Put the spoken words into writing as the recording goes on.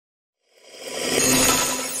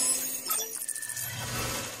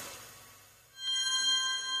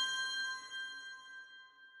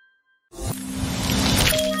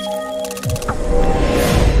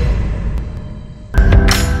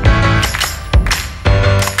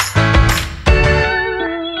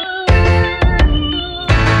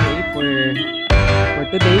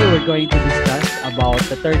going to discuss about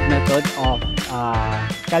the third method of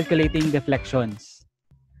calculating deflections.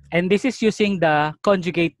 And this is using the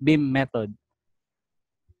conjugate beam method.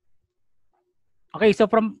 Okay, so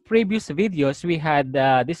from previous videos, we had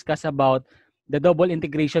discussed about the double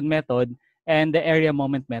integration method and the area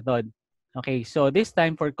moment method. Okay, so this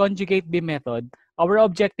time for conjugate beam method, our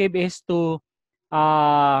objective is to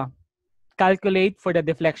calculate for the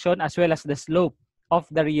deflection as well as the slope of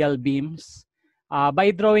the real beams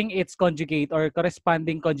by drawing its conjugate or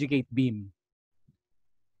corresponding conjugate beam.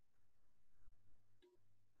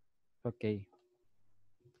 Okay.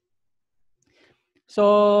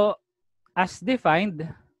 So, as defined,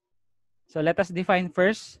 so let us define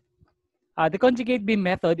first. The conjugate beam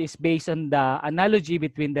method is based on the analogy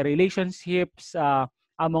between the relationships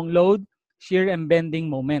among load, shear, and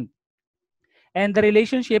bending moment, and the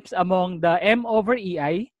relationships among the M over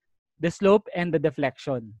EI, the slope, and the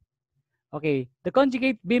deflection. Okay, the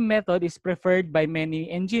conjugate beam method is preferred by many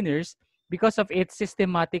engineers because of its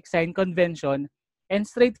systematic sign convention and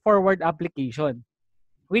straightforward application,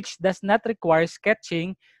 which does not require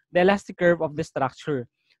sketching the elastic curve of the structure.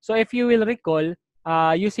 So if you will recall,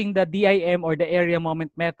 using the DIM or the area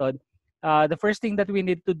moment method, the first thing that we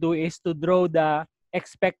need to do is to draw the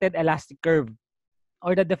expected elastic curve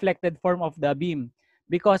or the deflected form of the beam.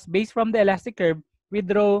 Because based from the elastic curve, we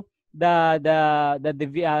draw the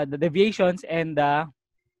deviations and the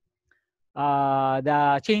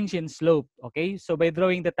change in slope. Okay, so by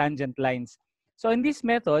drawing the tangent lines. So in this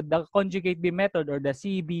method, the conjugate beam method or the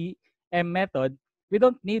CBM method, we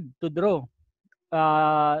don't need to draw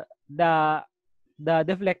the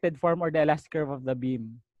deflected form or the elastic curve of the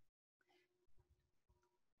beam.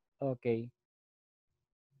 Okay.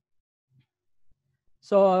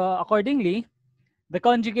 So accordingly, the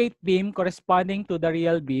conjugate beam corresponding to the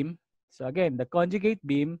real beam. So again, the conjugate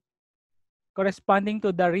beam corresponding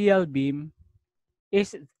to the real beam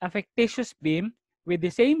is a fictitious beam with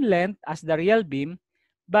the same length as the real beam,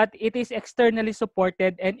 but it is externally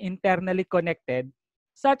supported and internally connected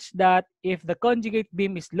such that if the conjugate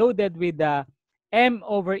beam is loaded with the M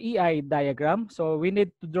over EI diagram, so we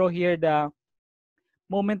need to draw here the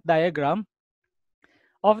moment diagram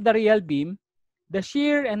of the real beam, the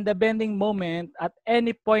shear and the bending moment at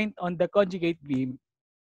any point on the conjugate beam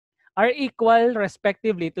are equal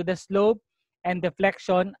respectively to the slope and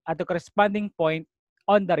deflection at the corresponding point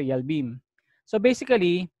on the real beam. So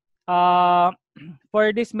basically,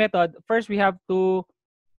 for this method, first we have to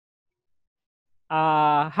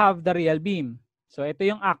have the real beam. So ito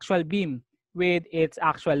yung actual beam with its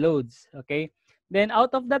actual loads. Okay. Then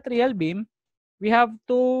out of that real beam, we have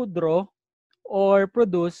to draw or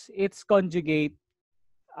produce its conjugate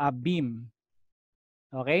beam.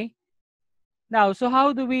 Okay. Now, so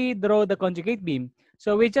how do we draw the conjugate beam?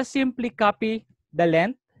 So we just simply copy the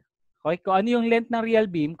length. Okay, kung ano yung length ng real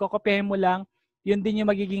beam, kokopyahin mo lang, yun din yung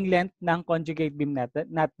magiging length ng conjugate beam natin.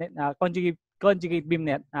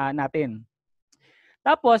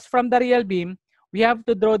 Tapos, from the real beam, we have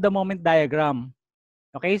to draw the moment diagram.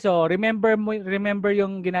 Okay, so remember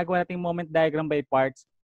yung ginagawa nating moment diagram by parts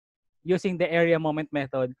using the area moment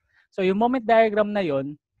method. So yung moment diagram na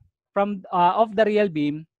yun, from of the real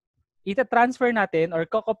beam, ita-transfer natin or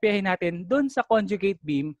kokopyahin natin dun sa conjugate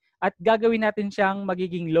beam at gagawin natin siyang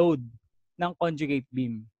magiging load ng conjugate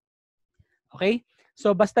beam. Okay? So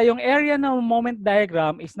basta yung area ng moment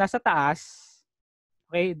diagram is nasa taas,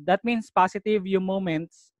 okay, that means positive yung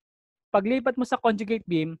moments. Paglipat mo sa conjugate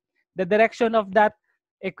beam, the direction of that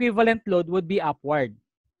equivalent load would be upward.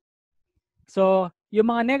 So yung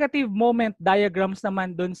mga negative moment diagrams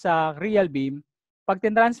naman dun sa real beam, pag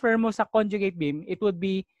tin-transfer mo sa conjugate beam, it would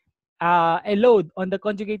be a load on the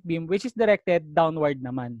conjugate beam which is directed downward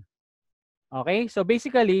naman. Okay? So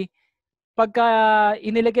basically, pagka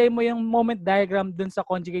inilagay mo yung moment diagram dun sa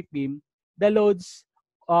conjugate beam, the loads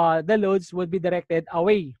would be directed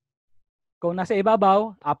away. Kung nasa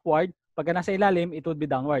ibabaw, upward. Pagka nasa ilalim, it would be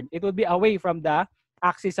downward. It would be away from the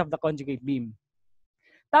axis of the conjugate beam.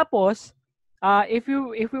 Tapos, if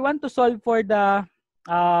we want to solve for the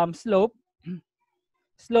slope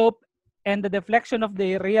and the deflection of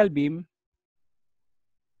the real beam,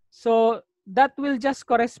 so that will just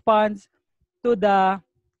correspond to the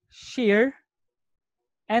shear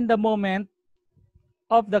and the moment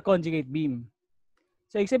of the conjugate beam.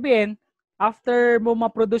 So, ibig sabihin, after mo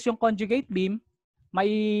ma-produce yung conjugate beam,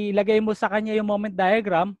 mailagay mo sa kanya yung moment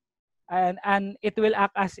diagram and it will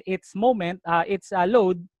act as its moment, its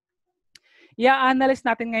load. I-analyze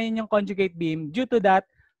natin ngayon yung conjugate beam due to that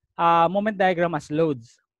moment diagram as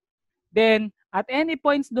loads. Then, at any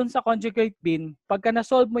points dun sa conjugate beam, pagka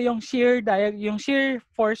na-solve mo yung shear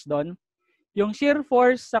force doon, yung shear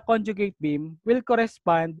force sa conjugate beam will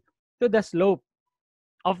correspond to the slope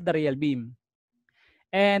of the real beam.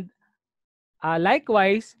 And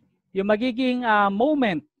likewise, yung magiging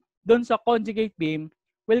moment dun sa conjugate beam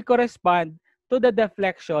will correspond to the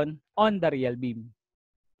deflection on the real beam.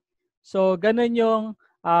 So, ganun yung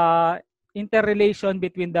interrelation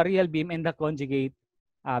between the real beam and the conjugate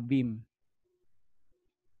beam.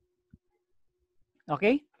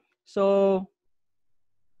 Okay? So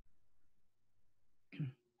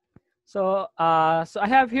I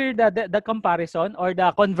have here the comparison or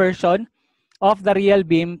the conversion of the real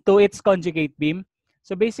beam to its conjugate beam.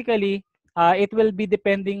 So basically, it will be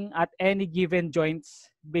depending at any given joints,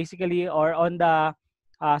 basically, or on the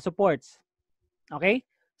supports. Okay?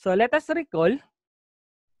 So let us recall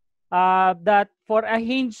that for a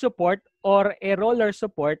hinge support or a roller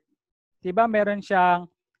support, diba meron siyang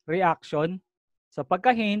reaction. So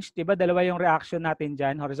pagka-hinge, diba dalawa yung reaction natin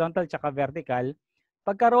dyan, horizontal tsaka vertical.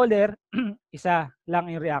 Pagka-roller, isa lang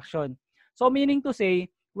yung reaction. So meaning to say,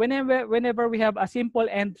 whenever we have a simple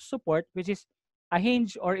end support, which is a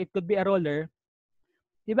hinge or it could be a roller,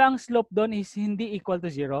 diba ang slope doon is hindi equal to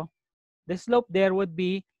 0? The slope there would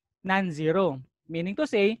be non-zero. Meaning to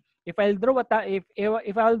say, if I'll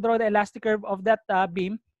draw the elastic curve of that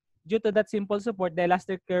beam, due to that simple support, the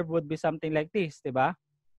elastic curve would be something like this, diba?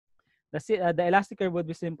 The elastic curve would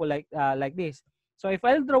be simple like this. So if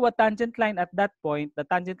I'll draw a tangent line at that point, the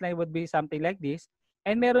tangent line would be something like this,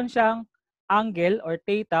 and meron siyang angle or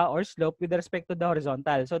theta or slope with respect to the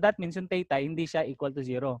horizontal. So that means yung theta hindi siya equal to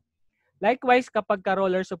 0. Likewise, kapag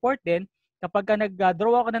ka-roller support din, kapag ka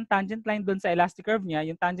nag-draw ako ng tangent line doon sa elastic curve niya,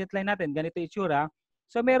 yung tangent line natin, ganito itsura.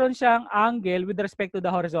 So meron siyang angle with respect to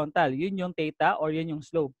the horizontal. Yun yung theta or yun yung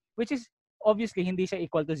slope, which is obviously hindi siya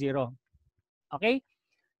equal to 0. Okay?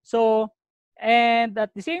 So, and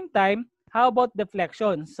at the same time, how about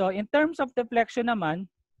deflection? So, in terms of deflection naman,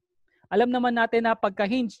 alam naman natin na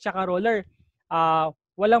pagka-hinge tsaka roller,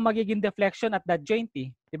 walang magiging deflection at that joint.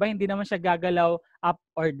 Diba? Hindi naman siya gagalaw up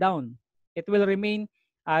or down. It will remain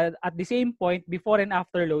at the same point before and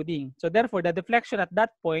after loading. So, therefore, the deflection at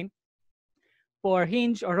that point for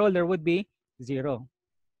hinge or roller would be 0.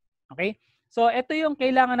 Okay? So, ito yung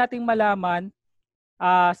kailangan nating malaman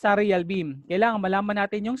sa real beam. Kailangan malaman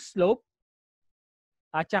natin yung slope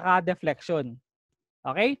at saka deflection.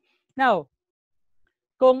 Okay? Now,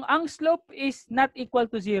 kung ang slope is not equal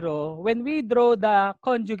to 0, when we draw the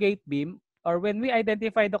conjugate beam or when we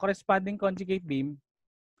identify the corresponding conjugate beam,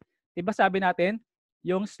 diba sabi natin,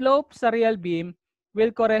 yung slope sa real beam will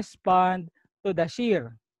correspond to the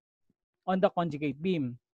shear on the conjugate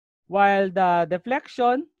beam, while the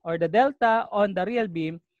deflection or the delta on the real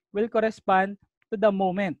beam will correspond to the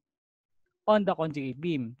moment on the conjugate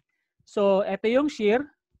beam. So, ito yung shear,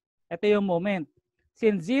 ito yung moment.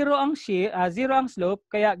 Since 0 ang shear, 0 ang slope,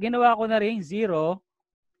 kaya ginawa ko na rin 0.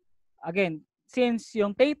 Again, since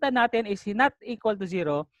yung theta natin is not equal to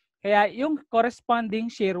 0, kaya yung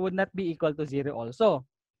corresponding shear would not be equal to 0 also.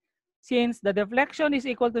 Since the deflection is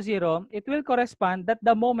equal to 0, it will correspond that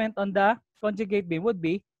the moment on the conjugate beam would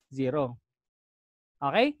be 0.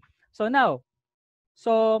 Okay? So now,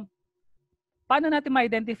 paano natin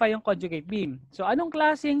ma-identify yung conjugate beam? So, anong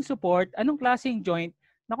klaseng support, anong klaseng joint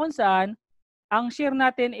na kung saan ang shear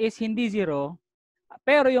natin is hindi 0,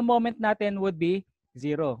 pero yung moment natin would be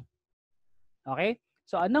 0. Okay?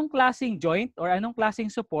 So, anong klaseng joint or anong klaseng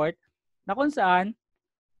support na kung saan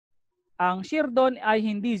ang shear doon ay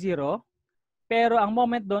hindi 0, pero ang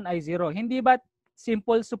moment doon ay 0. Hindi ba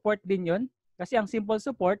simple support din yun? Kasi ang simple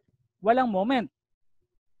support, walang moment.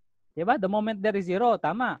 Diba? The moment there is 0,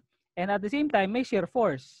 tama. And at the same time, may shear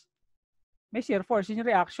force. May shear force. Yun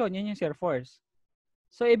yung reaction. Yun yung shear force.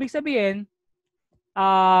 So, ibig sabihin,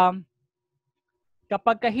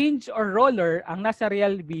 kapag ka-hinge or roller ang nasa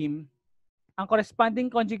real beam, ang corresponding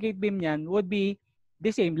conjugate beam niyan would be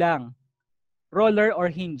the same lang. Roller or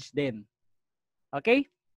hinge din. Okay?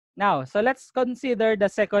 Now, so let's consider the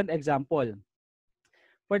second example.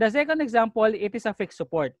 For the second example, it is a fixed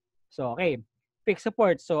support. So, okay. Fixed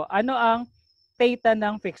support. So, ano ang theta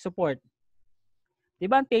ng fixed support?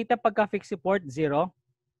 Diba ang theta pagka fixed support, 0?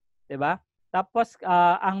 Diba? Tapos,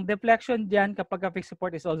 ang deflection dyan kapag fixed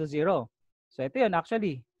support is also 0. So, ito yun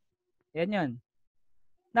actually. Yan yun.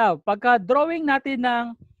 Now, pagka drawing natin ng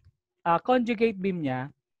conjugate beam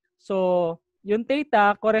niya, so, yung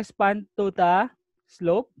theta correspond to the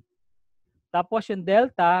slope. Tapos, yung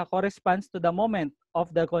delta corresponds to the moment of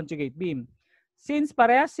the conjugate beam. Since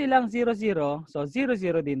parehas silang 0, 0, so 0,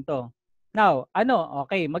 0 din to. Now, ano?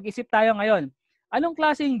 Okay, mag-isip tayo ngayon. Anong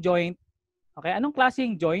klaseng joint? Okay, anong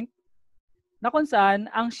klaseng joint na kung saan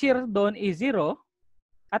ang shear doon is 0,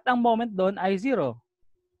 at ang moment doon ay 0.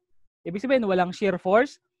 Ibig sabihin, walang shear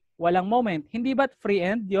force, walang moment. Hindi ba't free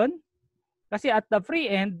end yon? Kasi at the free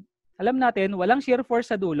end, alam natin, walang shear force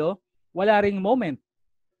sa dulo, wala ring moment.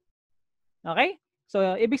 Okay? So,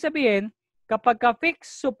 ibig sabihin, kapag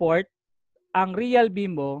ka-fixed support ang real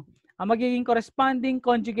beam mo, ang magiging corresponding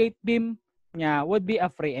conjugate beam niya would be a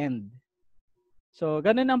free end. So,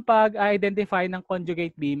 ganun ang pag-identify ng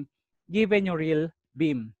conjugate beam given yung real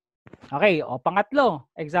beam. Okay, o pangatlo,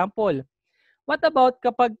 example. What about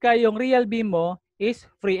kapag yung real beam mo is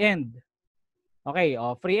free end? Okay,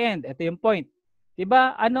 o free end, ito yung point. 'Di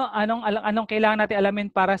ba? Anong kailangan natin alamin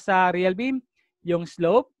para sa real beam? Yung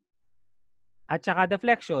slope at saka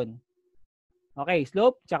deflection. Okay,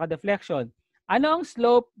 slope tsaka deflection. Ano ang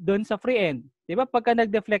slope dun sa free end? 'Di ba pagka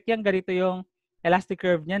nag-deflect yan, ganito yung elastic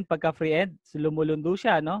curve niyan pagka free end, lumulundo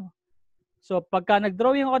siya, no? So pagka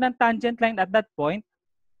nag-drawing ako ng tangent line at that point,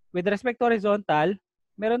 with respect to horizontal,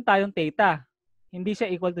 meron tayong theta. Hindi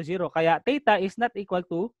siya equal to 0. Kaya theta is not equal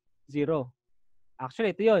to 0.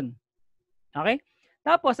 Actually, ito 'yun. Okay?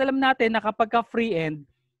 Tapos alam natin na kapag ka free end,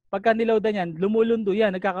 pagka niloadan yan, lumulundo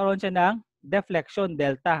yan, nagkakaroon siya ng deflection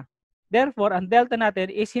delta. Therefore, ang delta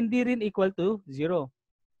natin is hindi rin equal to 0.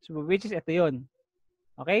 So, which is ito 'yon.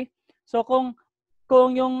 Okay? So kung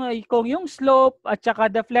yung slope at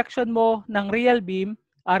saka deflection mo ng real beam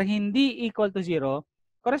are hindi equal to 0,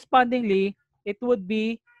 correspondingly, it would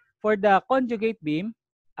be for the conjugate beam,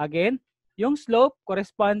 again, yung slope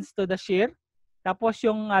corresponds to the shear, tapos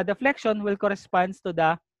yung deflection will correspond to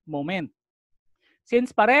the moment.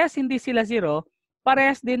 Since parehas hindi sila 0,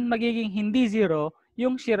 parehas din magiging hindi 0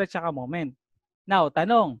 yung shear at saka moment. Now,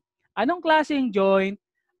 tanong, anong klaseng joint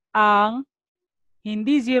ang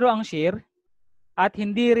hindi 0 ang shear at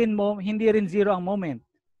hindi rin 0 ang moment?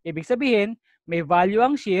 Ibig sabihin, may value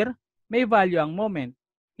ang shear, may value ang moment.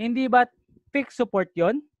 Hindi ba fixed support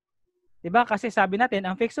 'yon? 'Di ba? Kasi sabi natin,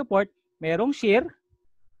 ang fixed support, merong shear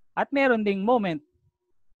at meron ding moment.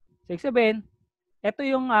 So, ibig sabihin, ito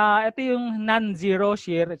yung non-zero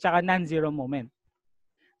shear at saka non-zero moment.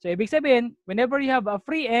 So, ibig sabihin, whenever you have a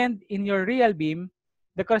free end in your real beam,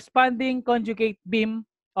 the corresponding conjugate beam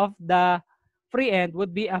of the free end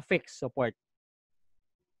would be a fixed support.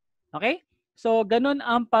 Okay? So, ganun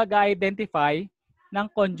ang pag-identify ng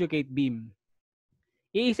conjugate beam.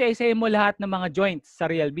 Iisa-isahin mo lahat ng mga joints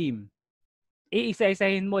sa real beam.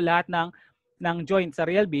 Iisa-isahin mo lahat ng joints sa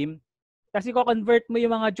real beam. Kasi ko-convert mo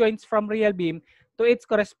yung mga joints from real beam to its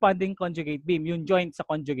corresponding conjugate beam, yung joint sa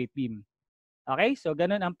conjugate beam. Okay? So,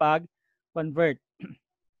 ganun ang pag-convert.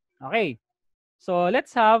 Okay. So,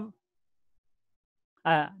 let's have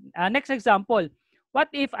next example.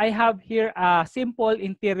 What if I have here a simple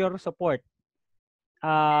interior support?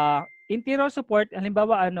 Interior support,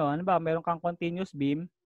 halimbawa, meron kang continuous beam.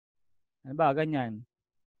 Halimbawa, ganyan.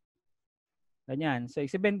 Ganyan. So,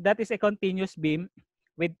 that is a continuous beam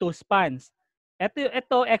with two spans.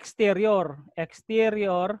 Ito exterior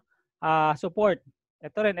support.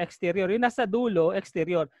 Ito rin exterior. Yung nasa dulo,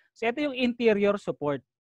 exterior. So, ito yung interior support.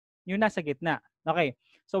 Yung nasa gitna. Okay.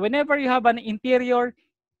 So, whenever you have an interior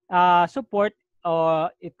support,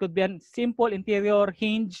 it could be a simple interior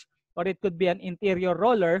hinge or it could be an interior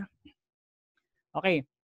roller. Okay.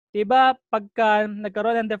 Diba, pagka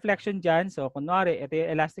nagkaroon ng deflection dyan, so, kunwari, ito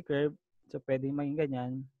yung elastic curve. So, pwede maging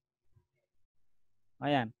ganyan.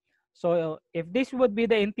 Ayan. So, if this would be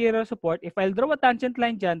the interior support, if I'll draw a tangent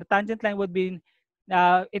line dyan, the tangent line would be,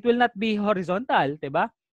 it will not be horizontal, diba?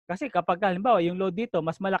 Kasi kapag, halimbawa, yung load dito,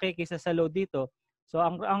 mas malaki kaysa sa load dito. So,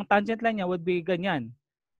 ang tangent line niya would be ganyan.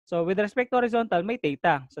 So, with respect to horizontal, may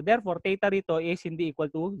theta. So, therefore, theta rito is hindi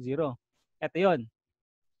equal to 0. Ito yun.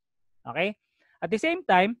 Okay? At the same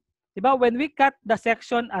time, diba, when we cut the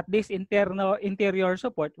section at this interior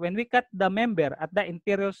support, when we cut the member at the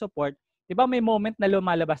interior support, diba may moment na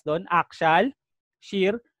lumalabas doon? Axial,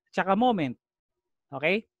 shear, tsaka moment.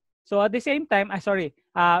 Okay? So at the same time,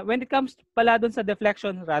 when it comes pala doon sa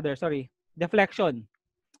deflection, deflection.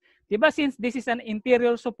 Diba since this is an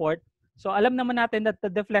interior support, so alam naman natin that the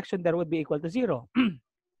deflection there would be equal to 0.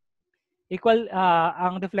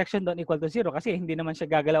 Ang deflection doon equal to 0 kasi hindi naman siya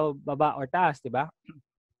gagalaw baba or taas, diba?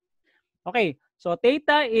 Okay, so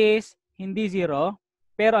theta is hindi 0,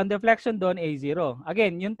 pero ang deflection doon ay 0.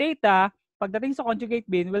 Again, yung theta, pagdating sa conjugate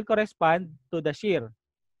beam, will correspond to the shear.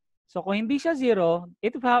 So kung hindi siya 0,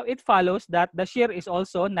 it follows that the shear is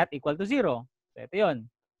also not equal to 0. So ito yun.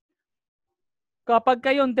 Kapag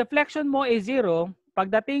yung deflection mo ay 0,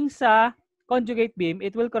 pagdating sa conjugate beam,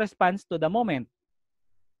 it will correspond to the moment.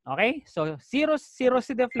 Okay? So 0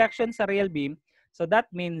 si deflection sa real beam. So that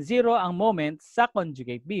means 0 ang moment sa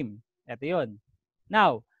conjugate beam. Ito yun.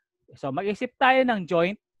 Now, So mag-isip tayo ng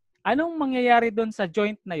joint. Anong mangyayari doon sa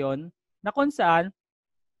joint na yon na kung saan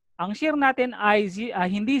ang shear natin ay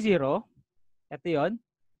hindi zero. Ito yon.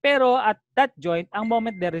 Pero at that joint, ang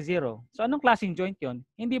moment there is zero. So anong klaseng joint yon?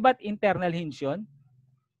 Hindi ba't internal hinge yon?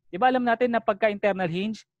 Di ba alam natin na pagka internal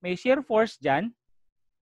hinge, may shear force dyan.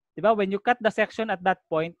 Di ba? When you cut the section at that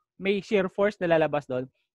point, may shear force na lalabas doon.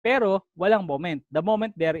 Pero walang moment. The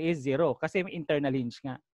moment there is zero kasi may internal hinge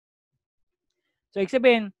nga. So ibig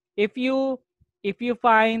sabihin, if you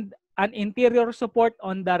find an interior support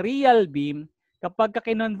on the real beam, kapag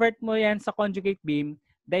ka-convert mo yan sa conjugate beam,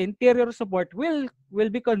 the interior support will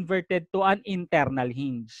be converted to an internal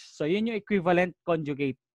hinge. So yun yung equivalent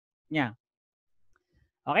conjugate niya.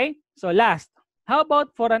 Okay? So last, how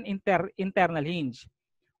about for an internal hinge?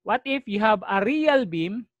 What if you have a real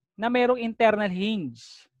beam na mayroong internal hinge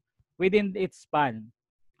within its span?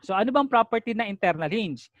 So ano bang property na internal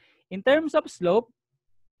hinge? In terms of slope,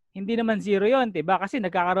 hindi naman zero yon, diba? Kasi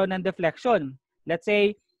nagkakaroon ng deflection. Let's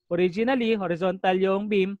say, originally, horizontal yung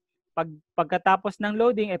beam. Pagkatapos ng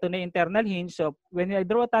loading, ito na internal hinge. So when I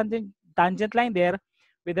draw a tangent line there,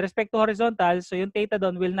 with respect to horizontal, so yung theta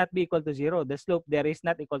doon will not be equal to zero. The slope there is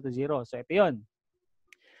not equal to zero. So ito yon.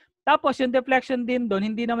 Tapos yung deflection din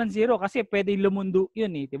doon, hindi naman zero kasi pwede lumundo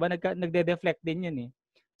yun eh. Diba? Nagde-deflect din yun eh.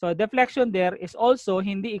 So deflection there is also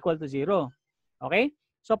hindi equal to zero. Okay?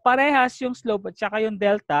 So parehas yung slope at saka yung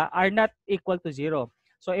delta are not equal to zero.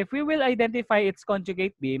 So if we will identify its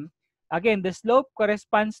conjugate beam, again, the slope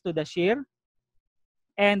corresponds to the shear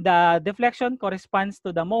and the deflection corresponds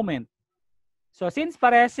to the moment. So since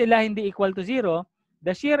parehas sila hindi equal to zero,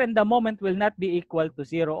 the shear and the moment will not be equal to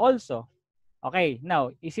zero also. Okay,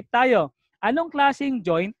 now, isip tayo. Anong klaseng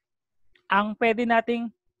joint ang pwede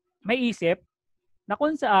nating maiisip na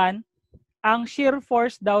kung saan ang shear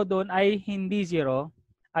force daw doon ay hindi zero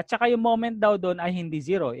at saka yung moment daw doon ay hindi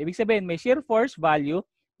zero. Ibig sabihin, may shear force value,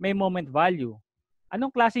 may moment value.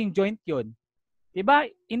 Anong klaseng joint yun? Diba,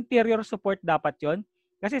 interior support dapat yun?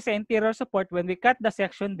 Kasi sa interior support, when we cut the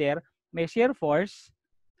section there, may shear force,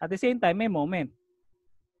 at the same time, may moment.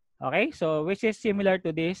 Okay, so which is similar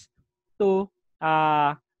to this, to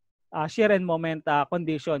shear and moment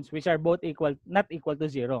conditions which are both not equal to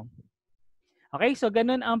zero. Okay, so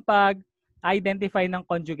ganun ang pag-identify ng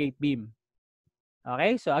conjugate beam.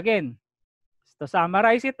 Okay, so again, to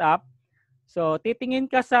summarize it up, so titingin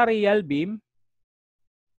ka sa real beam.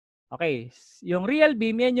 Okay, yung real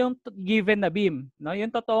beam, yan yung given na beam. No?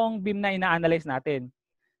 Yung totoong beam na ina-analyze natin.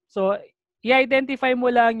 So, i-identify mo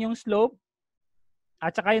lang yung slope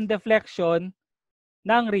at saka yung deflection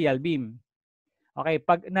ng real beam. Okay,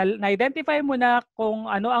 pag na-identify mo na kung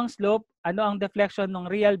ano ang slope, ano ang deflection ng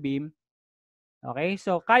real beam, okay,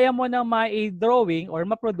 so kaya mo na ma-drawing or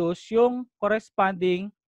ma-produce yung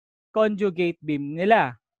corresponding conjugate beam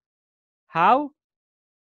nila. How?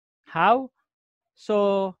 How?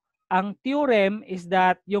 So, ang theorem is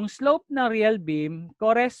that yung slope ng real beam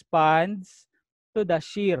corresponds to the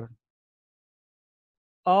shear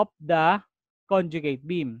of the conjugate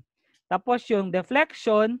beam. Tapos yung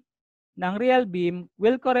deflection ng real beam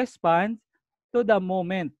will correspond to the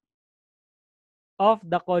moment of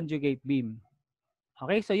the conjugate beam.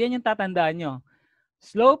 Okay, so yan yung tatandaan nyo.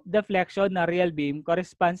 Slope deflection na real beam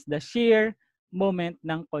corresponds the shear moment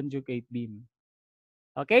ng conjugate beam.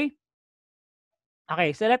 Okay?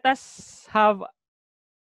 Okay, so let us have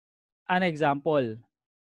an example.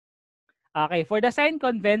 Okay, for the sign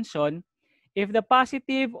convention, if the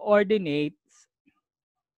positive ordinates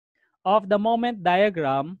of the moment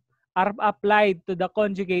diagram are applied to the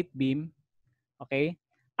conjugate beam, okay,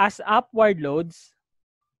 as upward loads.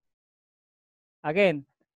 Again,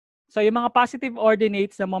 so yung mga positive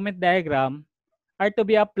ordinates ng moment diagram are to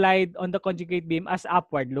be applied on the conjugate beam as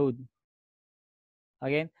upward load.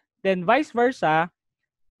 Again, then vice versa,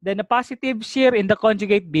 then the positive shear in the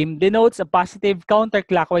conjugate beam denotes a positive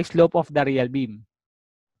counterclockwise slope of the real beam.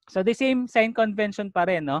 So the same sign convention pa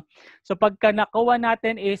rin, no? So pagka nakuha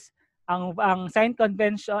natin is ang sign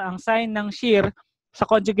convention, ang sign ng shear sa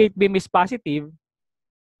conjugate beam is positive,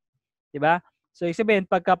 'di ba? So ibig sabihin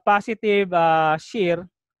pagka positive shear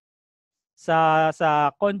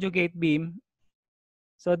sa conjugate beam,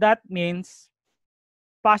 so that means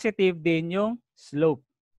positive din yung slope.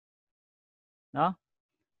 No?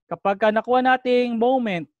 Kapag nakuha nating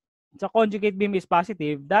moment sa conjugate beam is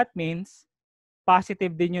positive, that means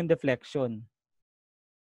positive din yung deflection.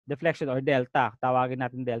 Deflection or delta, tawagin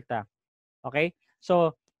natin delta. Okay?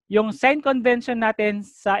 So, yung sign convention natin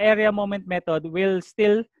sa area moment method will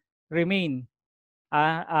still remain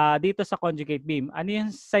dito sa conjugate beam. Ano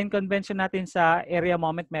yung sign convention natin sa area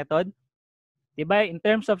moment method? Diba? In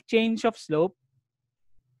terms of change of slope,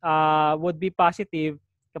 would be positive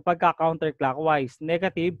kapag counterclockwise,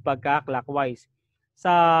 negative pagka clockwise.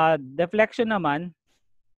 Sa deflection naman,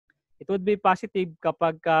 it would be positive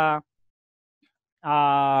kapag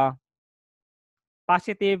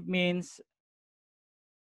positive means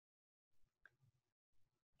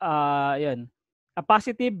yun. A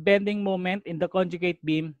positive bending moment in the conjugate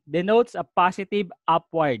beam denotes a positive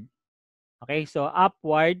upward. Okay, so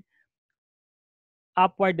upward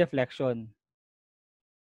deflection.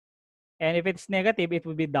 And if it's negative, it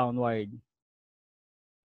will be downward.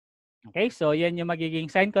 Okay, so yan yung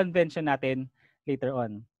magiging sign convention natin later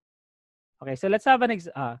on. Okay, so let's have an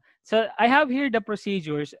so I have here the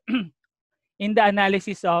procedures in the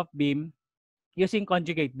analysis of beam using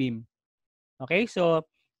conjugate beam. Okay, so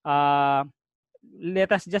let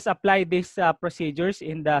us just apply these procedures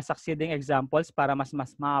in the succeeding examples para mas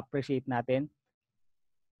ma-appreciate natin.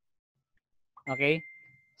 Okay,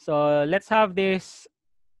 so let's have this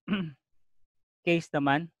case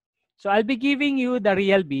naman. So I'll be giving you the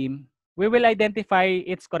real beam. We will identify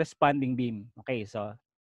its corresponding beam. Okay, so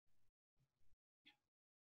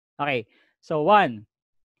one.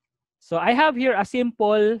 So I have here a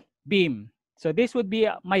simple beam. So this would be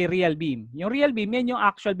my real beam. Yung real beam, yan yung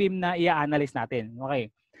actual beam na i-analyze natin.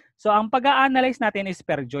 Okay. So ang pag-a-analyze natin is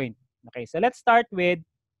per joint. Okay, so let's start with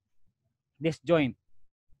this joint.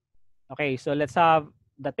 Okay, so let's have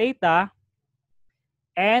the theta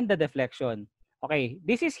and the deflection. Okay,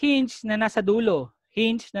 this is hinge na nasa dulo.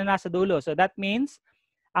 Hinge na nasa dulo. So that means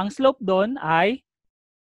ang slope doon ay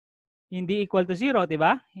hindi equal to 0, di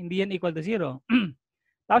ba? Hindi yan equal to 0.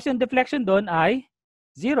 Tapos yung deflection doon ay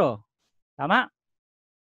 0. Tama?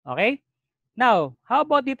 Okay? Now, how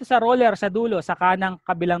about dito sa roller sa dulo, sa kanang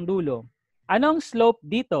kabilang dulo? Anong slope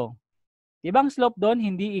dito? Di ba ang slope doon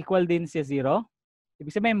hindi equal din sa 0? Ibig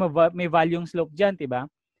sabihin may value yung slope dyan, di ba?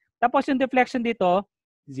 Tapos yung deflection dito,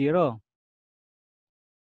 0.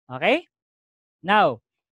 Okay? Now,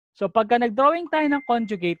 so pagka nag-drawing tayo ng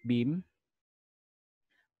conjugate beam,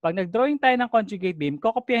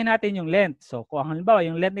 kokopyahin natin yung length. So kung halimbawa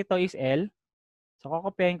yung length nito is L, so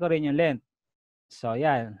kokopyahin ko rin yung length. So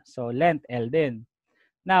yan, so length L din.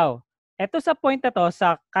 Now, eto sa point na to,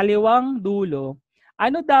 sa kaliwang dulo,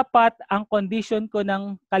 ano dapat ang condition ko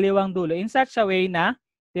ng kaliwang dulo? In such a way na,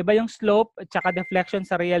 di ba yung slope at saka deflection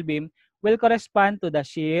sa real beam will correspond to the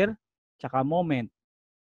shear tsaka moment.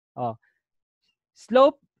 Oh.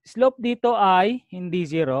 Slope dito ay hindi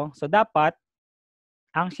 0. So dapat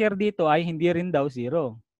ang shear dito ay hindi rin daw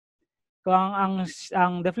 0. Kung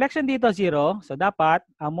ang deflection dito 0, so dapat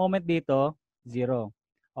ang moment dito 0.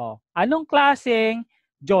 Oh, anong klaseng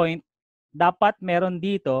joint dapat meron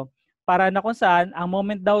dito para na kung saan ang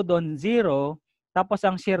moment daw doon 0, tapos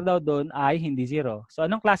ang shear daw doon ay hindi 0. So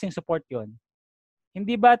anong klaseng support 'yon?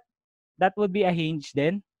 Hindi ba that would be a hinge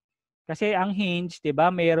din? Kasi ang hinge, 'di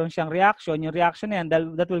ba, mayroon siyang reaction, yung reaction na yan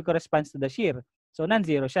that will correspond to the shear. So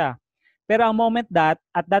non-zero siya. Pero ang moment at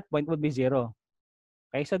that point would be 0.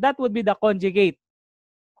 Okay, so that would be the conjugate.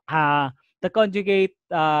 The conjugate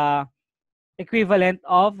equivalent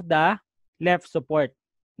of the left support.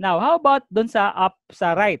 Now, how about dun sa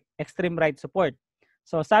right, extreme right support?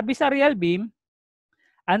 So sabi sa real beam,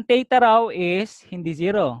 ang theta raw is hindi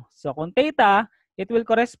 0. So kung theta, it will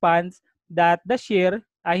correspond that the shear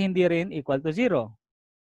ay hindi rin equal to 0.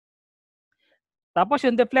 Tapos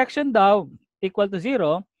yung deflection daw equal to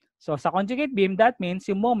 0. So sa conjugate beam, that means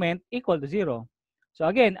yung moment equal to 0. So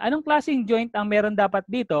again, anong klaseng joint ang meron dapat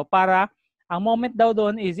dito para ang moment daw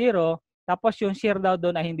doon is 0, tapos yung shear daw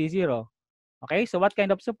doon ay hindi 0? Okay, so what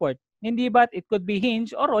kind of support? Hindi ba it could be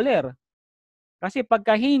hinge or roller? Kasi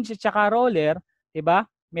pagka hinge at saka roller, diba,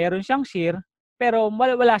 meron siyang shear, pero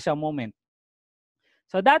wala siyang moment.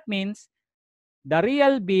 So that means the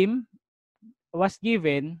real beam was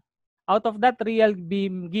given. Out of that real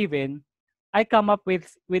beam given, I come up with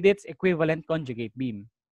its equivalent conjugate beam.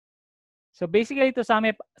 So basically, to sum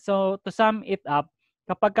it up,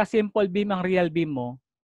 kapag ka simple beam ang real beam mo,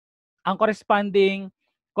 ang corresponding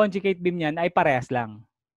conjugate beam niyan ay parehas lang,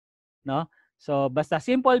 no? So basta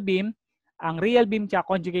simple beam, ang real beam tsaka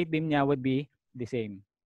conjugate beam niya would be the same.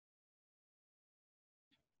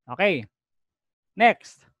 Okay.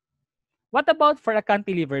 Next. What about for a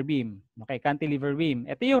cantilever beam? Okay, cantilever beam.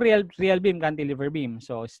 Ito yung real beam, cantilever beam.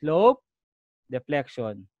 So slope,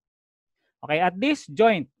 deflection. Okay, at this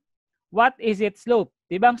joint, what is its slope?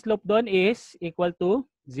 Diba ang slope doon is equal to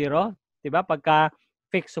 0? Diba? Pagka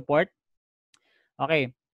fixed support.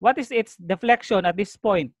 Okay. What is its deflection at this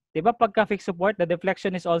point? Diba pagka fixed support, the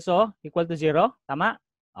deflection is also equal to 0? Tama?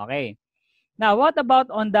 Okay. Now, what about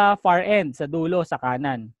on the far end, sa dulo, sa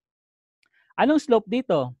kanan? Anong slope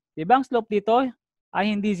dito? Diba ang slope dito?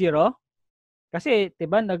 ay hindi zero? Kasi, 'di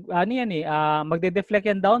ba, ano yan magde-deflect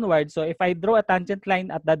yan downward. So if I draw a tangent line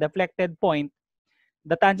at the deflected point,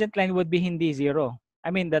 the tangent line would be hindi zero. I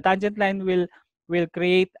mean, the tangent line will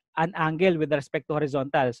create an angle with respect to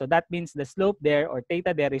horizontal. So that means the slope there or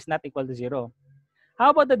theta there is not equal to zero.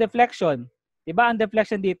 How about the deflection? 'Di ba ang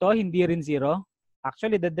deflection dito hindi rin zero?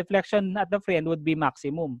 Actually, the deflection at the free end would be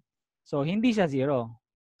maximum. So hindi siya zero.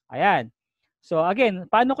 Ayan. So again,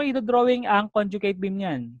 paano ko i-drawing ang conjugate beam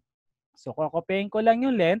niyan? So kokopyahin ko lang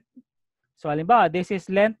yung length. So halimbawa, this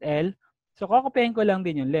is length L. So kokopyahin ko lang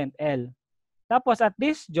din yung length L. Tapos at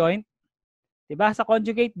this joint, 'di ba, sa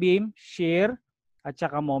conjugate beam, shear at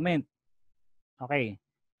saka moment. Okay.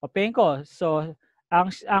 Kopyahin ko. So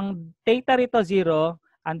ang theta rito 0,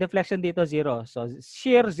 ang deflection dito 0. So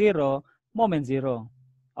shear 0, moment 0.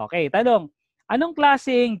 Okay, tanong. Anong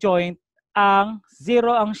klaseng joint ang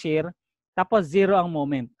 0 ang shear tapos 0 ang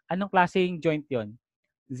moment? Anong klaseng joint 'yon?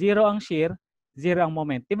 0 ang shear, 0 ang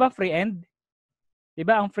moment. 'Di ba free end? 'Di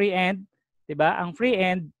ba ang free end? 'Di ba? Ang free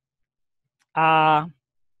end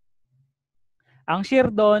ang shear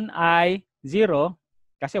doon ay 0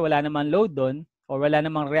 kasi wala namang load doon or wala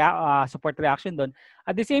namang support reaction doon.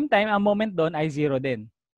 At the same time, ang moment doon ay 0 din.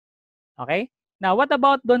 Okay? Now, what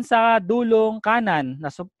about doon sa dulong kanan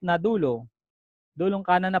na dulo? Dulong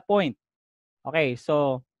kanan na point. Okay,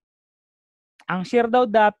 so ang shear daw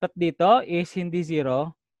dapat dito is hindi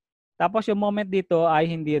 0. Tapos yung moment dito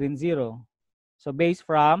ay hindi rin 0. So based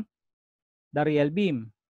from the real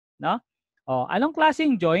beam, no? Oh, anong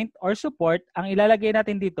klaseng joint or support ang ilalagay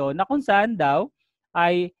natin dito na kung saan daw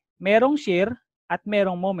ay merong shear at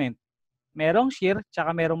merong moment. Merong shear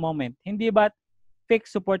tsaka merong moment. Hindi ba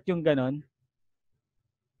fixed support yung ganon?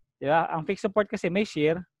 Di ba? Ang fixed support kasi may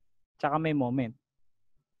shear tsaka may moment.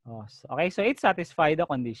 Oh, okay, so it satisfies the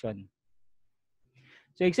condition.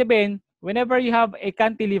 So ibig sabihin, whenever you have a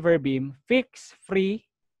cantilever beam, fixed, free,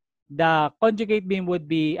 the conjugate beam would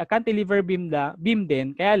be a cantilever beam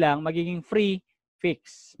din, kaya lang magiging free,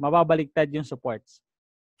 fixed. Mababaligtad yung supports.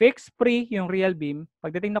 Fixed, free yung real beam.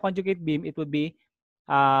 Pagdating na conjugate beam, it would be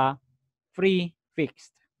free,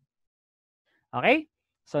 fixed. Okay?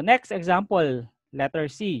 So next example, letter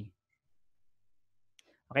C.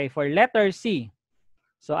 Okay, for letter C.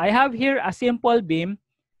 So I have here a simple beam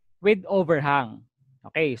with overhang.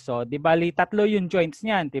 Okay, so di bali tatlo yung joints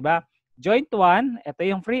niyan, di ba? Joint 1, ito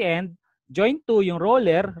yung free end. Joint 2, yung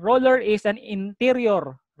roller. Roller is an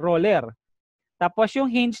interior roller. Tapos yung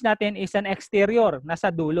hinge natin is an exterior,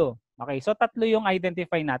 nasa dulo. Okay, so tatlo yung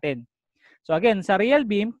identify natin. So again, sa real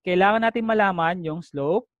beam, kailangan natin malaman yung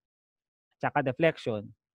slope tsaka deflection.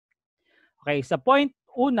 Okay, sa point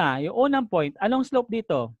yung unang point, anong slope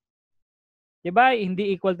dito? Di ba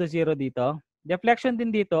hindi equal to 0 dito? Deflection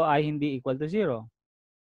din dito ay hindi equal to 0.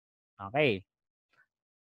 Okay.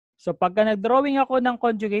 So pagka nag-drawing ako ng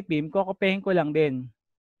conjugate beam, kokopyahin ko lang din.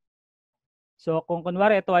 So kung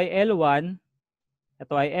kunwari ito ay L1,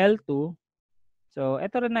 ito ay L2. So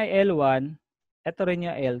ito rin ay L1, ito rin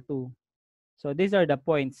yung L2. So these are the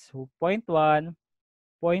points. Point 1,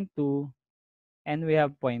 point 2, and we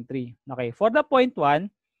have point 3. Okay, for the point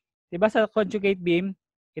 1, diba sa conjugate beam,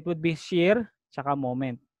 it would be shear tsaka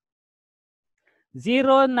moment.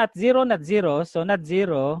 0, not 0, not 0. So not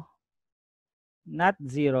 0, not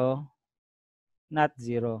 0, not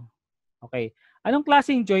 0. Okay. Anong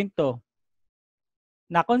klaseng joint to?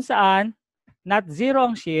 Na kung saan not 0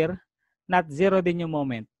 ang shear, not 0 din yung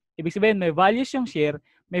moment. Ibig sabihin may values yung shear,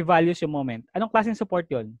 may values yung moment. Anong klaseng support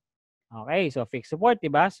yon? Okay, so fixed support,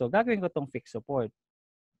 diba? So gagawin ko tong fixed support.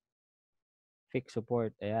 Fixed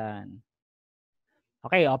support, ayan.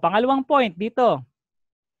 Okay, pangalawang point dito.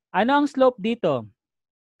 Ano ang slope dito?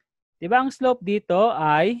 Diba ang slope dito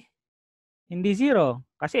ay hindi 0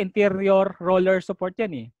 kasi interior roller support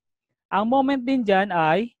yan eh. Ang moment din dyan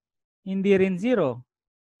ay hindi rin 0.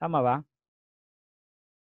 Tama ba?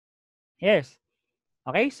 Yes.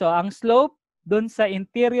 Okay, so ang slope dun sa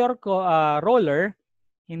interior roller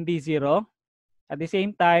hindi 0. At the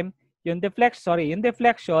same time, yung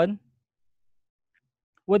deflection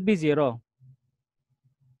would be 0.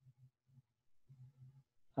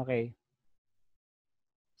 Okay.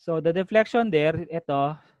 So the deflection there, it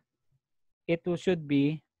should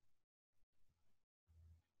be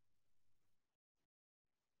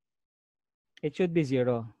it should be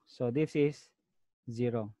 0. So this is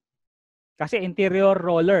 0. Kasi interior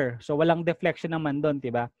roller. So walang deflection naman doon, 'di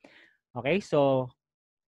ba? Okay? So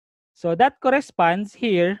that corresponds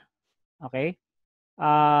here, okay?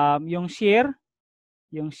 Yung shear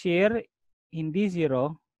hindi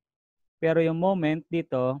 0, pero yung moment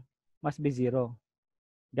dito must be 0.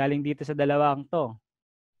 Galing dito sa dalawang 'to.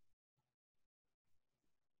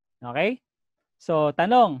 Okay? So,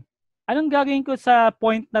 tanong, anong gagawin ko sa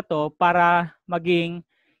point na to para maging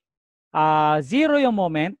zero yung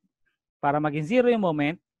moment? Para maging zero yung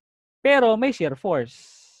moment, pero may shear force.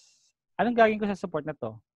 Anong gagawin ko sa support na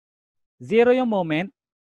to? Zero yung moment,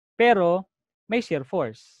 pero may shear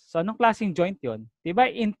force. So, anong klaseng joint yon? Diba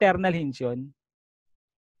internal hinge yun?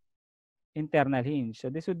 Internal hinge.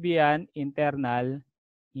 So, this would be an internal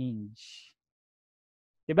hinge.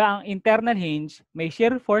 Diba ang internal hinge, may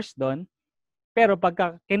shear force doon, pero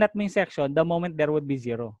pagka kinat mo yung section, the moment there would be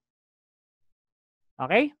zero.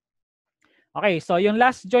 Okay? Okay, so yung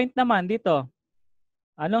last joint naman dito,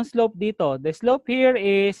 anong slope dito? The slope here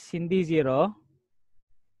is hindi zero,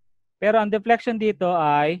 pero ang deflection dito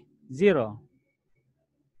ay zero.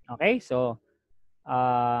 Okay, so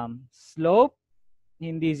slope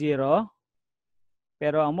hindi zero,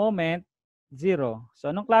 pero ang moment zero.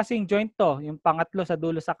 So anong klaseng joint to? Yung pangatlo sa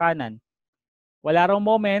dulo sa kanan. Wala raw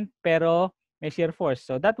moment, pero may shear force.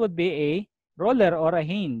 So that would be a roller or a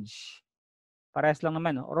hinge. Parehas lang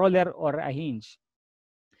naman, roller or a hinge.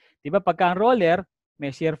 Diba pagka ang roller,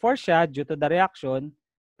 may shear force siya due to the reaction,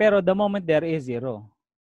 pero the moment there is zero.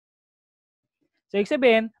 So ibig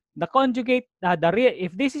sabihin, the conjugate,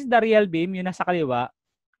 if this is the real beam, yung nasa kaliwa,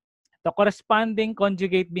 the corresponding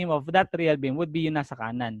conjugate beam of that real beam would be yung nasa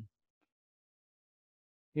kanan.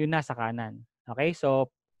 Yung nasa kanan. Okay, so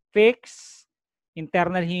fix,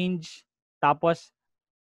 internal hinge, tapos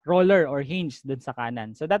roller or hinge dun sa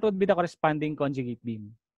kanan. So that would be the corresponding conjugate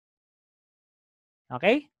beam.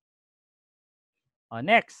 Okay?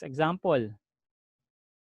 Next, example.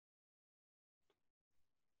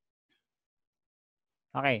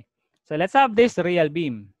 Okay, so let's have this real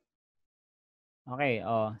beam. Okay,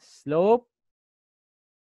 slope,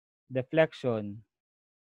 deflection.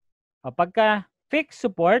 Pagka fixed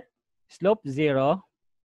support, slope 0,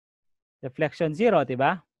 deflection 0,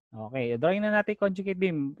 diba? Okay, drawing na natin conjugate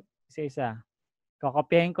beam isa-isa.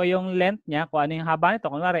 Kokopyahin ko yung length niya, kung ano yung haba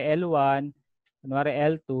nito. Kunwari L1, kunwari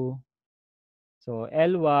L2. So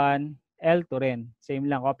L1, L2 rin. Same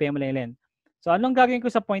lang, kopyahin mo lang yung length. So anong gagawin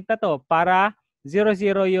ko sa point na to? Para 0,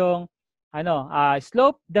 0 yung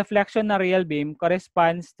slope deflection na real beam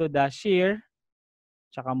corresponds to the shear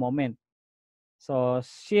tsaka moment. So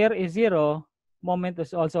shear is 0, moment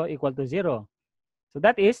is also equal to 0. So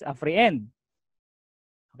that is a free end.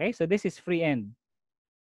 Okay, so this is free end.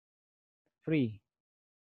 Free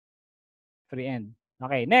end.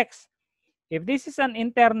 Okay, next. If this is an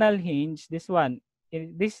internal hinge, this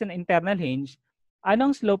is an internal hinge,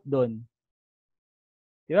 anong slope doon?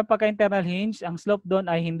 Diba pagka internal hinge, ang slope doon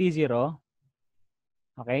ay hindi 0.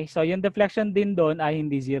 Okay, so yung deflection din doon ay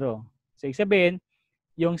hindi 0. So ibig sabihin,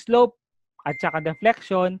 yung slope at saka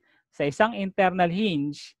deflection sa isang internal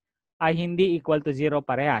hinge ay hindi equal to 0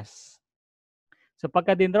 parehas. So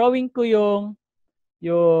pagka din-drawing ko yung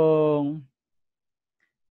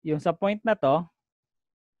sa point na to,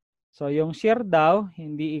 so yung shear daw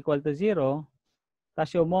hindi equal to 0,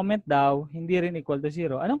 tapos yung moment daw hindi rin equal to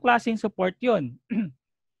 0. Anong klaseng support yun?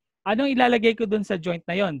 Anong ilalagay ko dun sa joint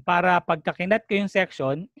na yon para pagka kinat ko yung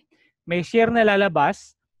section, may shear na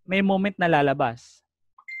lalabas, may moment na lalabas.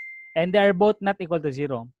 And they are both not equal to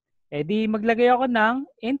 0. Eh di maglagay ako ng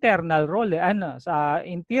internal roller, sa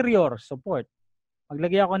interior support.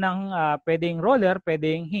 Maglagay ako ng pwedeng roller,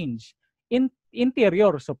 pwedeng hinge.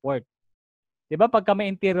 Interior support. 'Di ba pagka may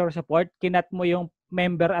interior support, kinat mo yung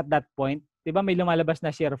member at that point, 'di ba may lumalabas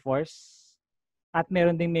na shear force at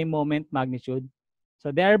meron ding may moment magnitude.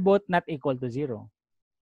 So they are both not equal to 0.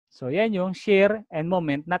 So yan yung shear and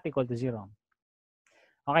moment not equal to 0.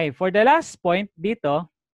 Okay, for the last point dito,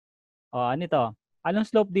 ano ito? Anong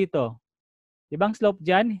slope dito? Ibang slope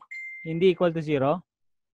dyan, hindi equal to 0.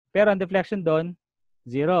 Pero ang deflection doon,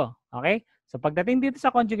 0. Okay? So pagdating dito sa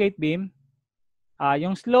conjugate beam,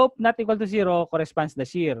 yung slope not equal to 0 corresponds to the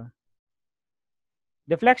shear.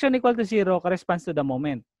 Deflection equal to 0 corresponds to the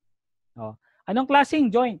moment. Anong klaseng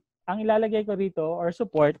joint ang ilalagay ko rito or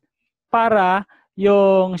support para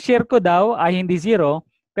yung shear ko daw ay hindi 0,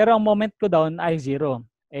 pero ang moment ko down ay 0.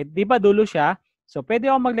 Eh, di ba dulo siya? So, pwede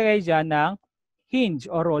ako maglagay dyan ng hinge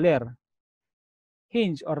or roller.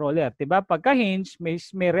 Hinge or roller. Diba? Pagka hinge,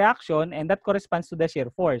 may reaction and that corresponds to the shear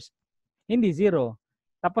force. Hindi 0.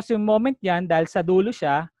 Tapos yung moment yan, dahil sa dulo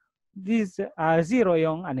siya, this 0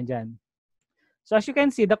 yung dyan. So, as you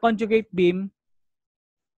can see, the conjugate beam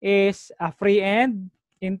is a free end,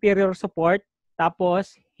 interior support,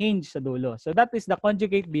 tapos hinge sa dulo. So that is the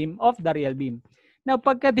conjugate beam of the real beam. Now,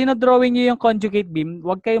 pagka dinodrawing nyo yung conjugate beam,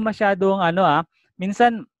 huwag kayo masyadong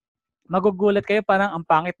minsan magugulat kayo parang ang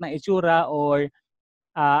pangit ng itsura or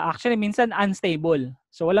actually minsan unstable.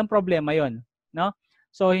 So walang problema yon, no?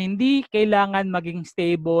 So, hindi kailangan maging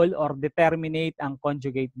stable or determinate ang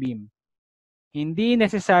conjugate beam. Hindi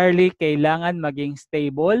necessarily kailangan maging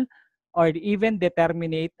stable or even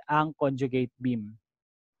determinate ang conjugate beam.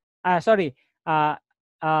 Sorry.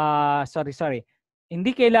 Sorry.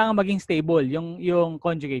 Hindi kailangan maging stable yung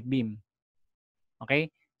conjugate beam.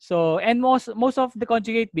 Okay? So, and most of the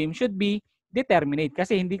conjugate beam should be determinate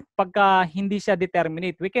kasi pagka hindi siya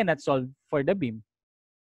determinate, we cannot solve for the beam.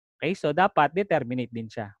 Okay? So, dapat determinate din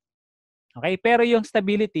siya. Okay? Pero yung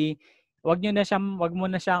stability, wag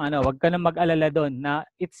ka na mag-alala doon na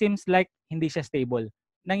it seems like hindi siya stable.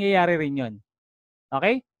 Nangyayari rin 'yon.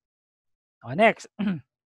 Okay? Next.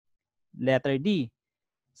 Letter D.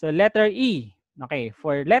 So, letter E. Okay,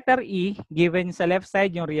 for letter E, given sa left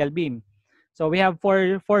side yung real beam. So, we have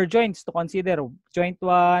four joints to consider. Joint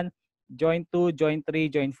 1, joint 2, joint 3,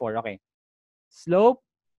 joint 4. Okay. Slope,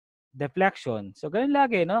 deflection. So, ganun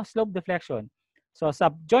lagi, no? Slope, deflection. So,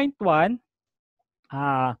 sa joint 1,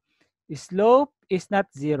 slope is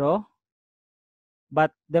not 0,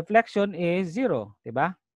 but deflection is 0.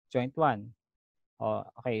 Diba? Joint 1.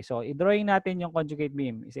 Okay, so i-drawing natin yung conjugate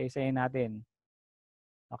beam. Isa-isahin natin.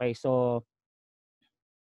 Okay, so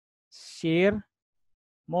shear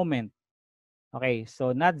moment. Okay,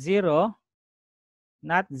 so not 0,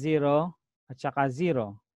 at saka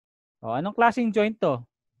 0. Anong klaseng joint to?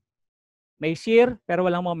 May shear pero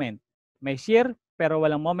walang moment. May shear pero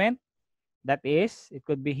walang moment. That is, it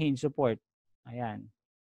could be hinge support. Ayan.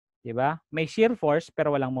 Diba? May shear force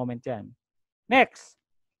pero walang moment yan. Next,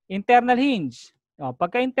 internal hinge.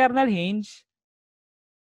 Pagka internal hinge,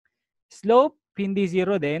 slope, hindi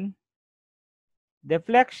 0 din.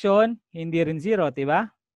 Deflection, hindi rin 0, diba?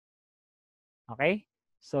 Okay?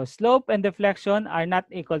 So, slope and deflection are not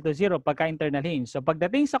equal to 0 pagka internal hinge. So,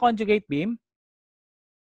 pagdating sa conjugate beam,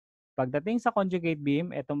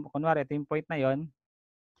 kunwari, ito yung point na yon,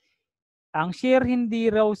 ang shear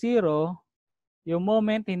hindi raw 0, yung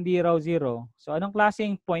moment hindi raw 0. So, anong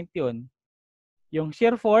klaseng point yun? Yung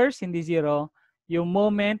shear force, hindi 0. Yung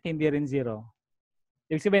moment, hindi rin 0.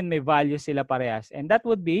 Ibig sabihin, may value sila parehas. And that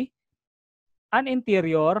would be an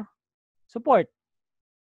interior support.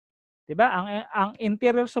 Diba? Ang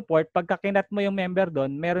interior support, pagka kinat mo yung member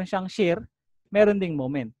doon, meron siyang shear, meron ding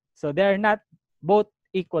moment. So, they are not both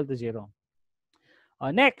equal to 0.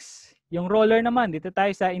 Next, yung roller naman. Dito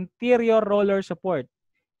tayo sa interior roller support.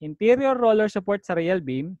 Interior roller support sa real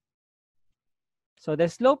beam. So,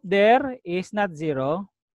 the slope there is not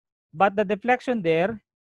 0, but the deflection there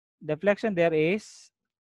is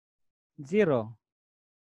 0.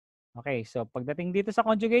 Okay, so pagdating dito sa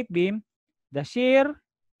conjugate beam, the shear,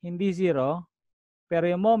 hindi 0, pero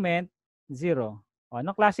yung moment, 0.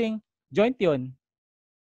 Anong klaseng joint yun?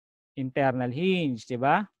 Internal hinge, di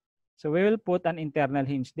ba? So we will put an internal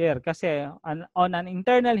hinge there. Kasi on an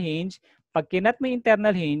internal hinge, pag kinat mo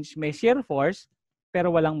internal hinge, may shear force,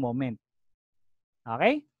 pero walang moment.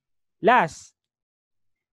 Okay? Last,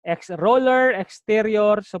 roller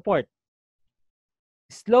exterior support.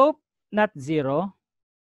 Slope, not 0,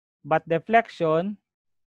 but deflection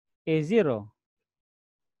is 0.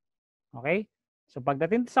 Okay? So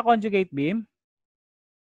pagdating sa conjugate beam,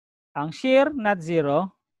 ang shear not 0,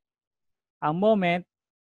 ang moment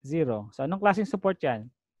 0. So anong klaseng support yan?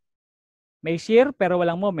 May shear pero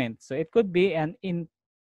walang moment. So it could be an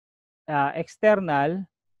external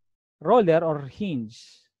roller or hinge.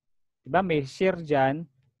 Diba? May shear dyan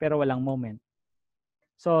pero walang moment.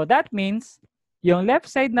 So that means yung left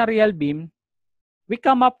side na real beam, we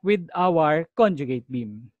come up with our conjugate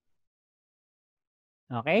beam.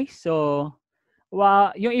 Okay? So,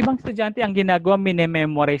 yung ibang estudyante, ang ginagawa,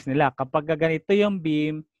 minememorize nila. Kapag ganito yung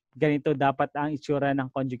beam, ganito dapat ang itsura ng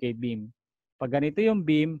conjugate beam. Pag ganito yung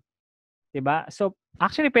beam, diba? So,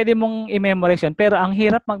 actually, pwede mong i-memorize yun, pero ang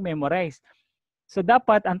hirap mag-memorize. So,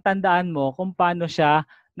 dapat ang tandaan mo kung paano siya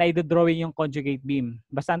na i-drawing yung conjugate beam.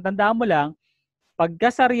 Basta ang tandaan mo lang,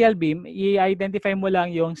 pagka sa real beam, i-identify mo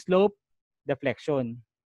lang yung slope, deflection.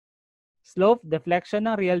 Slope, deflection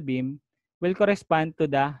ng real beam will correspond to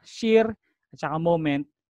the shear at saka moment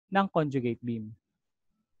ng conjugate beam.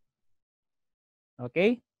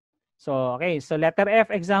 Okay? So, letter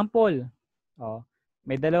F, example.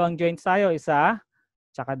 May dalawang joints tayo, isa,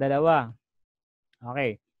 tsaka dalawa.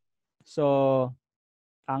 Okay. So,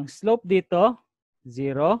 ang slope dito,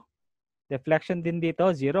 0. Deflection din dito,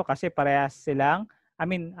 0 kasi parehas silang,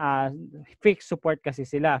 fixed support kasi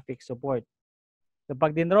sila, fixed support. So,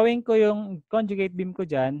 pag dinrawing ko yung conjugate beam ko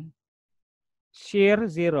dyan, shear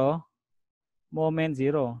 0, moment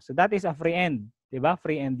 0. So, that is a free end. Diba?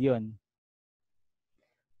 Free end yun.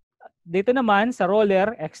 Dito naman, sa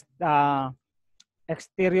roller,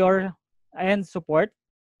 exterior end support,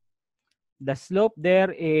 the slope there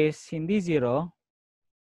is hindi 0,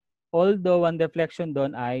 although ang deflection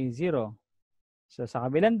doon ay 0. So sa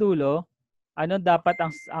kabilang dulo, ano dapat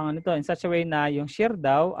ang ito in such a way na yung shear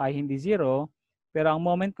daw ay hindi 0, pero ang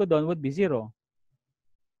moment ko doon would be 0.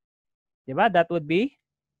 Diba? That would be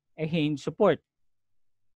a hinge support.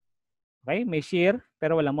 Okay? May shear,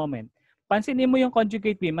 pero walang moment. Pansinin mo yung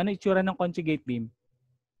conjugate beam. Ano itsura ng conjugate beam?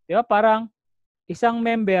 Diba? Parang isang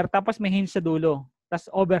member, tapos may hinge sa dulo.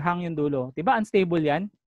 Tapos overhang yung dulo. Diba? Unstable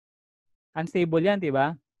yan? Unstable yan,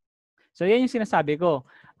 diba? So, yan yung sinasabi ko.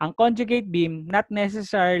 Ang conjugate beam, not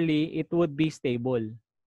necessarily it would be stable.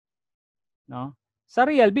 No? Sa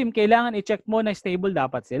real beam, kailangan i-check mo na stable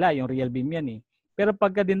dapat sila. Yung real beam yan eh. Pero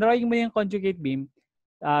pagka dinrawing mo yung conjugate beam,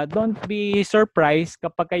 don't be surprised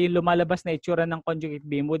kapag yung lumalabas na itsura ng conjugate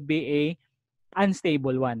beam would be a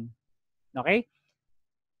unstable one. Okay?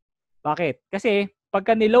 Bakit? Kasi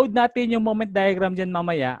pagka niload natin yung moment diagram dyan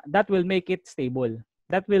mamaya, that will make it stable.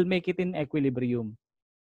 That will make it in equilibrium.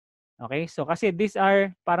 Okay? So kasi these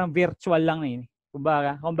are parang virtual lang eh.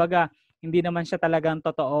 Kumbaga hindi naman siya talagang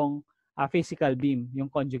totoong physical beam,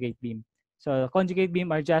 yung conjugate beam. So conjugate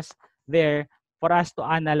beam are just there for us to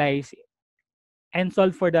analyze and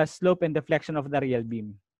solve for the slope and deflection of the real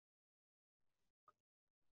beam.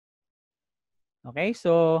 Okay?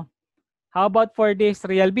 So how about for this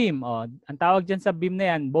real beam? Oh, ang tawag dyan sa beam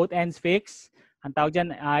na yan, both ends fixed. Ang tawag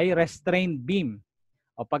dyan ay restrained beam.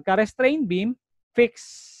 O pagka restrained beam,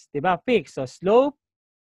 fixed. Diba? Fixed. So slope,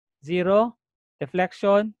 0.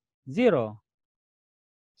 Deflection, 0.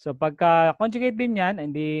 So pagka conjugate beam yan,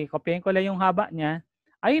 hindi kopyahin ko lang yung haba niya,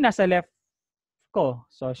 ay nasa left ko.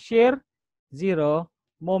 So shear, 0.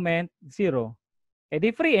 Moment, 0. E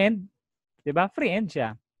di free end. Diba? Free end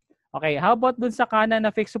siya. Okay, how about dun sa kanan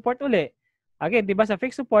na fixed support uli? Again, di ba sa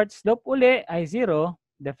fixed support, slope uli ay 0,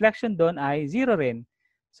 deflection doon ay 0 rin.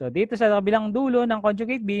 So dito sa kabilang dulo ng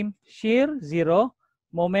conjugate beam, shear 0,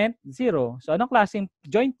 moment 0. So anong klaseng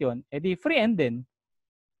joint yun? E di free end din.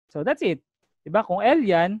 So that's it. Di ba? Kung L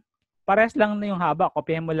yan, pares lang na yung haba.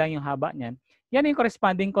 Kopyahin mo lang yung haba niyan. Yan yung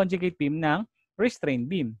corresponding conjugate beam ng restrained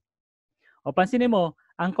beam. O pansinin mo,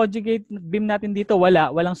 ang conjugate beam natin dito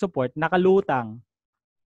walang support, nakalutang.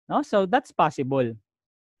 No? So that's possible.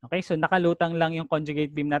 Okay, so nakalutang lang yung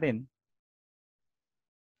conjugate beam natin.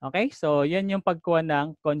 Okay, so yan yung pagkuha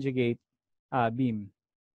ng conjugate beam.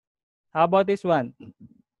 How about this one?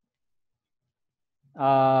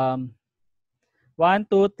 1, 2,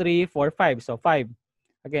 3, 4, 5. So 5.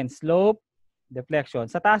 Again, slope, deflection.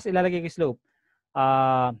 Sa taas ilalagay ko slope.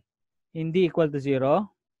 Hindi equal to 0.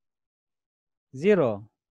 0.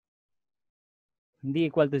 Hindi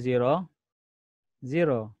equal to 0.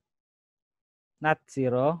 0. Not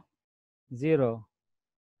 0. 0.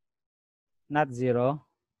 Not 0.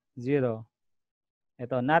 0.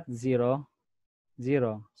 Ito, not 0.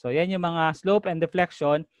 0. So, yan yung mga slope and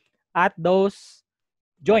deflection at those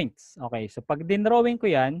joints. Okay. So, pag dinrawing ko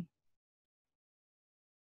yan,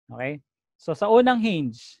 okay. So, sa unang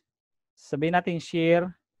hinge, sabihin natin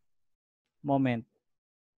shear moment.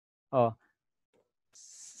 Oh.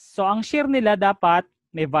 So, ang shear nila dapat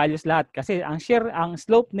may values lahat kasi ang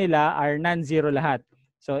slope nila are non-zero lahat.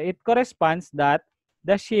 So, it corresponds that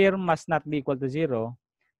the shear must not be equal to 0.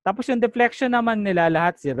 Tapos yung deflection naman nila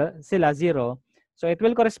lahat sila 0. So it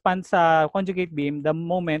will correspond sa conjugate beam, the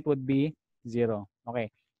moment would be 0. Okay.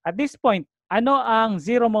 At this point, ano ang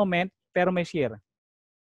 0 moment pero may shear?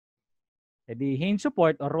 E di hinge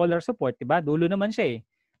support or roller support, diba? Dulo naman siya eh.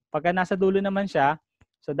 Pagka nasa dulo naman siya,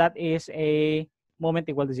 so that is a moment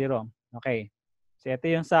equal to 0. Okay. So ito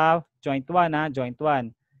yung sa joint 1 ha, joint 1.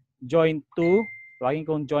 Joint 2, tawagin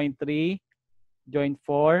kong joint 3, joint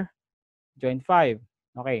 4, joint 5.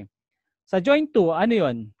 Okay. Sa joint 2, ano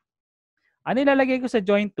yun? Ano ilalagay ko sa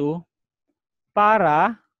joint 2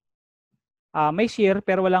 para may shear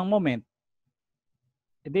pero walang moment?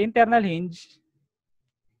 The internal hinge,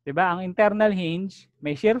 diba? Ang internal hinge,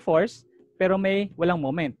 may shear force pero walang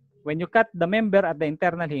moment. When you cut the member at the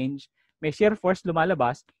internal hinge, may shear force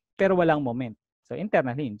lumalabas pero walang moment. So,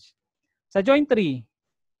 internal hinge. Sa joint 3,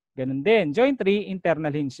 ganun din. Joint 3,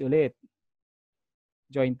 internal hinge ulit.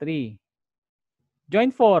 Joint 3.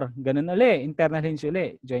 Joint 4, ganun ulit. Internal hinge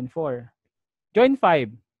ulit. Joint 4. Joint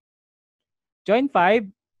 5. Joint 5,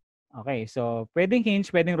 okay. So, pwedeng hinge,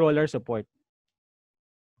 pwedeng roller support.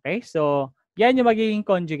 Okay. So, yan yung magiging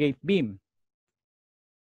conjugate beam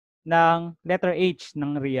ng letter H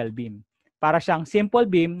ng real beam. Para siyang simple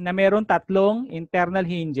beam na meron tatlong internal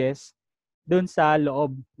hinges dun sa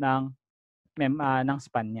loob ng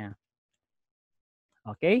span niya.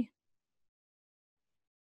 Okay?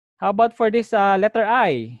 How about for this letter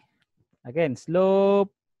I? Again,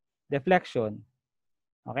 slope, deflection.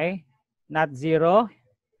 Okay? Not 0,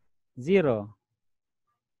 0.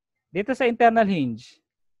 Dito sa internal hinge,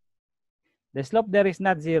 the slope there is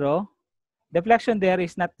not 0. Deflection there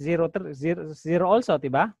is not 0, 0 also,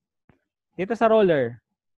 diba? Dito sa roller,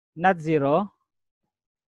 not 0,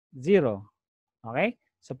 0. Okay?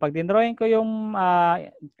 So pag dinrawing ko yung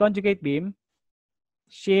conjugate beam,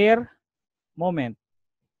 shear moment.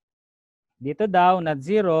 Dito daw, not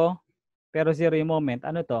 0, pero 0 yung moment.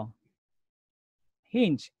 Ano to?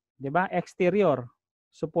 Hinge. Diba? Exterior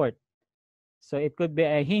support. So it could be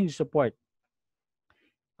a hinge support.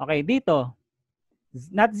 Okay, dito,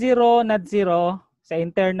 not 0 sa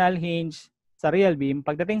internal hinge sa real beam.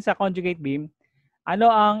 Pagdating sa conjugate beam,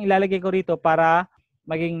 ano ang ilalagay ko rito para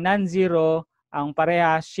maging non-zero ang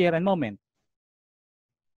parehas shear and moment?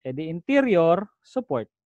 The interior support.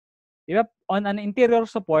 Diba? On an interior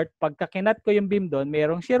support, pagka kinat ko yung beam doon,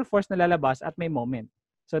 mayroong shear force na lalabas at may moment.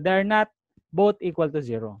 So they're not both equal to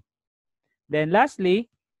 0. Then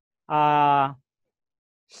lastly,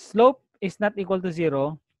 slope is not equal to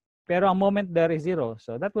 0, pero ang moment there is 0.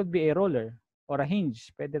 So that would be a roller or a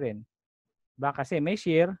hinge. Pwede rin. Diba? Kasi may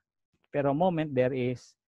shear, pero moment there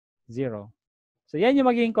is 0. So yan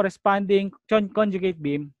yung magiging corresponding conjugate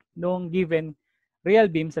beam nung given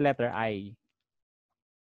real beam sa letter I.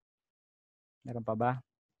 Meron pa ba?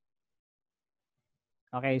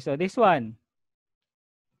 Okay, so this one.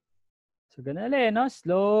 So ganun ulit, no?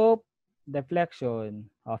 Slope, deflection.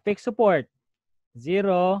 Fixed support,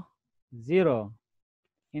 0, 0.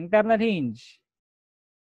 Internal hinge,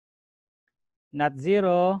 not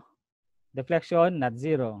 0. Deflection, not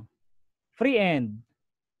 0. Free end,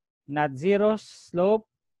 not 0 slope,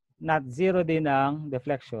 not 0 din ang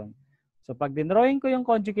deflection. So pag dinrawing ko yung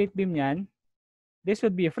conjugate beam niyan, this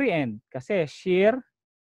would be free end kasi shear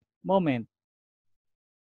moment.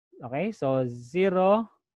 Okay, so 0,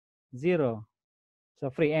 0. So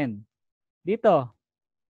free end. Dito,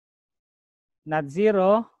 not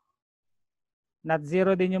 0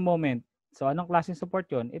 din yung moment. So anong klaseng support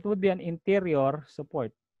yun? It would be an interior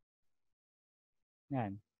support.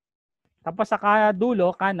 Yan. Tapos sa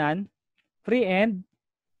dulo, kanan, free end.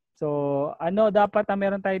 So ano dapat na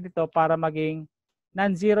meron tayo dito para maging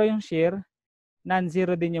non-zero yung shear,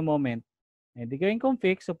 non-zero din yung moment. Hindi gawin kong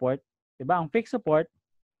fixed support. Diba? Ang fixed support,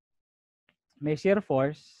 may shear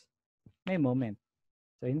force, may moment.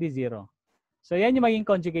 So hindi 0. So yan yung maging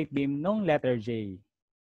conjugate beam nung letter J.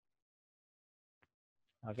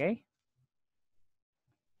 Okay?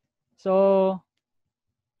 So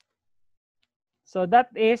that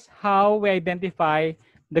is how we identify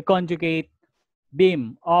the conjugate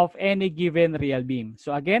beam of any given real beam.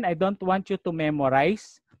 So again, I don't want you to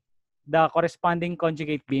memorize the corresponding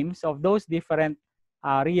conjugate beams of those different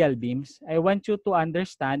real beams. I want you to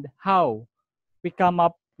understand how we come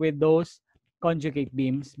up with those conjugate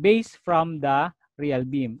beams based from the real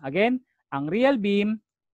beam. Again, ang real beam,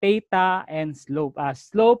 theta and slope.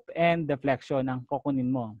 Slope and deflection ang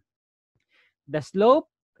kukunin mo. The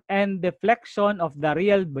slope and deflection of the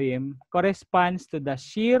real beam corresponds to the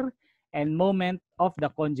shear and moment of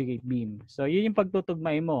the conjugate beam. So yun yung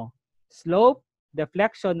pagtutugmay mo. Slope,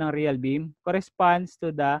 deflection ng real beam corresponds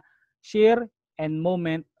to the shear and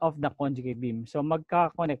moment of the conjugate beam. So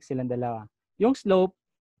magka-connect silang dalawa. Yung slope,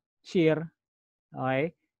 shear,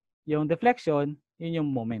 okay? Yung deflection, yun yung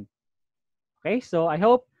moment. Okay? So I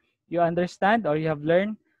hope you understand or you have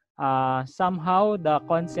learned somehow the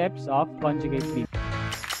concepts of conjugate beam.